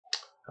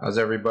How's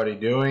everybody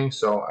doing?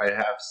 So I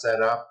have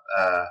set up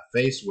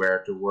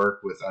Faceware to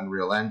work with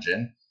Unreal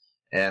Engine,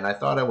 and I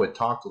thought I would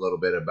talk a little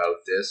bit about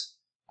this.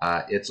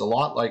 It's a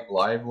lot like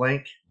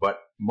LiveLink,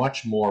 but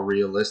much more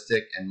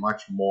realistic and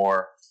much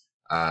more,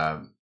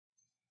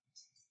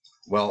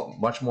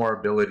 much more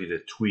ability to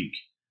tweak.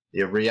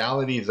 The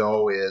reality,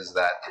 though, is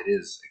that it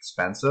is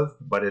expensive,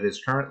 but it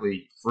is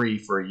currently free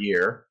for a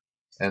year.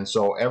 And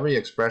so every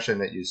expression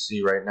that you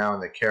see right now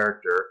in the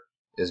character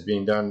is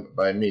being done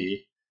by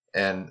me.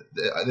 And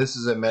this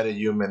is a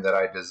Metahuman that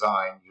I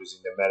designed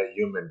using the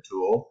Metahuman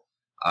tool,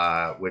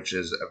 which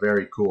is a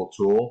very cool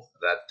tool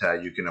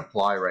that you can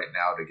apply right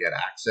now to get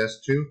access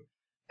to.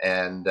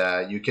 And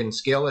you can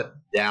scale it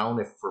down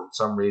if for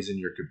some reason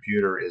your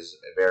computer is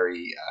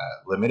very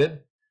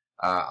limited.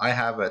 I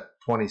have a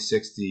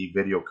 2060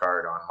 video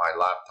card on my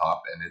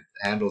laptop, and it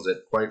handles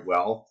it quite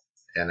well,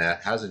 and it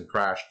hasn't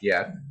crashed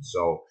yet.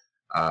 So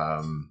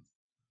I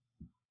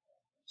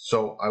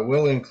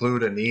will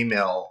include an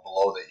email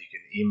below that you can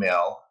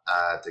email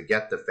to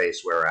get the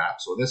Faceware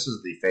app. So this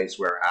is the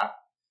Faceware app,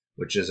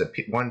 which is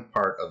one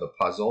part of the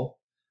puzzle.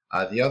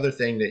 The other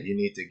thing that you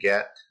need to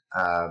get,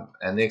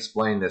 and they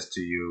explain this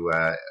to you,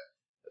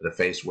 the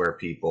Faceware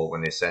people,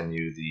 when they send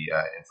you the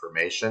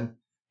information.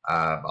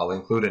 I'll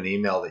include an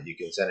email that you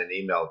can send an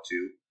email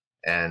to,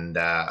 and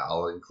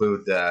I'll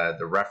include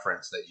the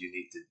reference that you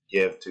need to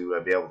give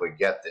to be able to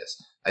get this.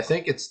 I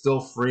think it's still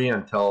free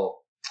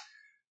until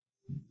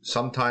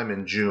sometime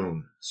in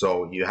June,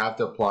 so you have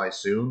to apply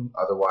soon,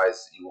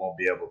 otherwise you won't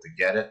be able to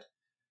get it.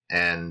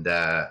 And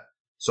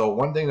so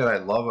one thing that I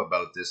love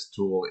about this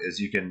tool is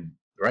you can,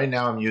 right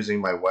now I'm using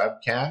my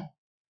webcam,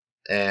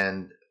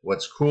 and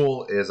what's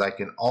cool is I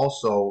can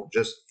also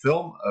just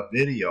film a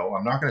video.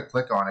 I'm not going to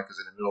click on it because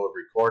I'm in the middle of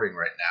recording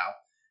right now,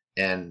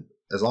 and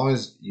as long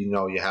as you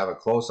have a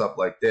close-up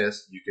like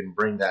this, you can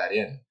bring that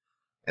in.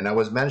 And I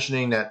was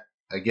mentioning that,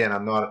 again,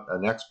 I'm not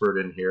an expert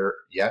in here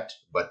yet,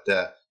 but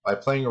by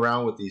playing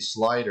around with these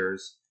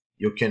sliders,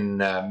 you can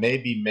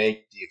maybe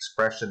make the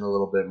expression a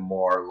little bit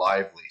more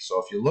lively. So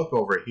if you look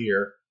over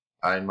here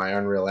in my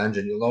Unreal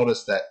Engine, you'll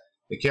notice that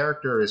the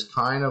character is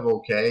kind of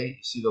okay.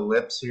 You see the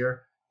lips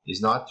here?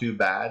 He's not too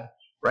bad.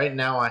 Right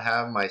now I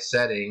have my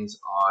settings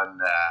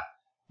on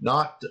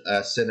not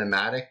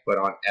cinematic, but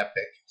on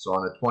epic. So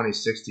on a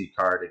 2060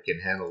 card, it can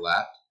handle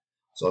that.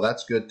 So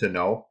that's good to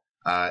know.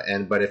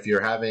 But if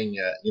you're having,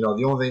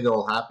 the only thing that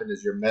will happen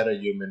is your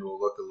Metahuman will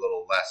look a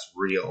little less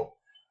real.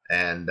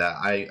 And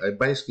I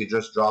basically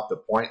just dropped a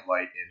point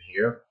light in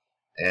here,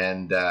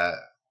 and I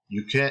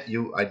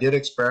did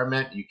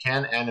experiment. You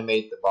can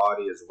animate the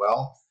body as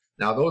well.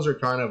 Now those are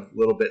kind of a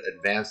little bit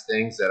advanced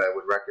things that I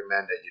would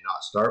recommend that you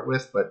not start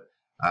with, but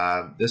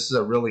this is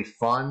a really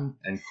fun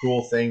and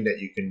cool thing that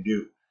you can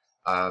do.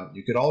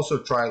 You could also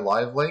try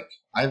LiveLink.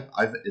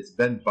 It's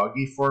been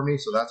buggy for me,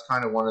 so that's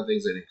kind of one of the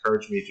things that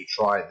encouraged me to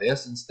try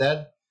this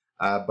instead.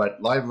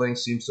 But LiveLink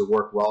seems to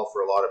work well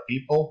for a lot of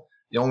people.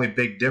 The only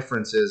big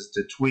difference is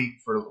to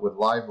tweak with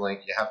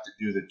LiveLink, you have to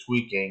do the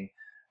tweaking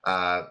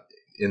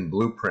in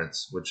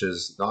blueprints, which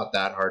is not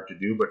that hard to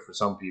do, but for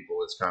some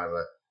people it's kind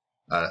of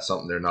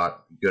something they're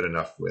not good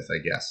enough with, I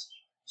guess.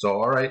 So,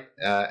 all right.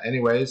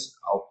 Anyways,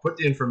 I'll put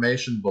the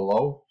information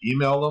below.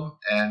 Email them,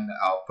 and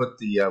I'll put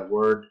the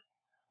word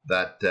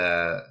that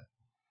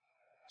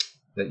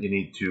that you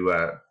need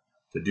to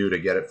do to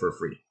get it for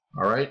free.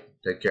 All right.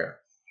 Take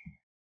care.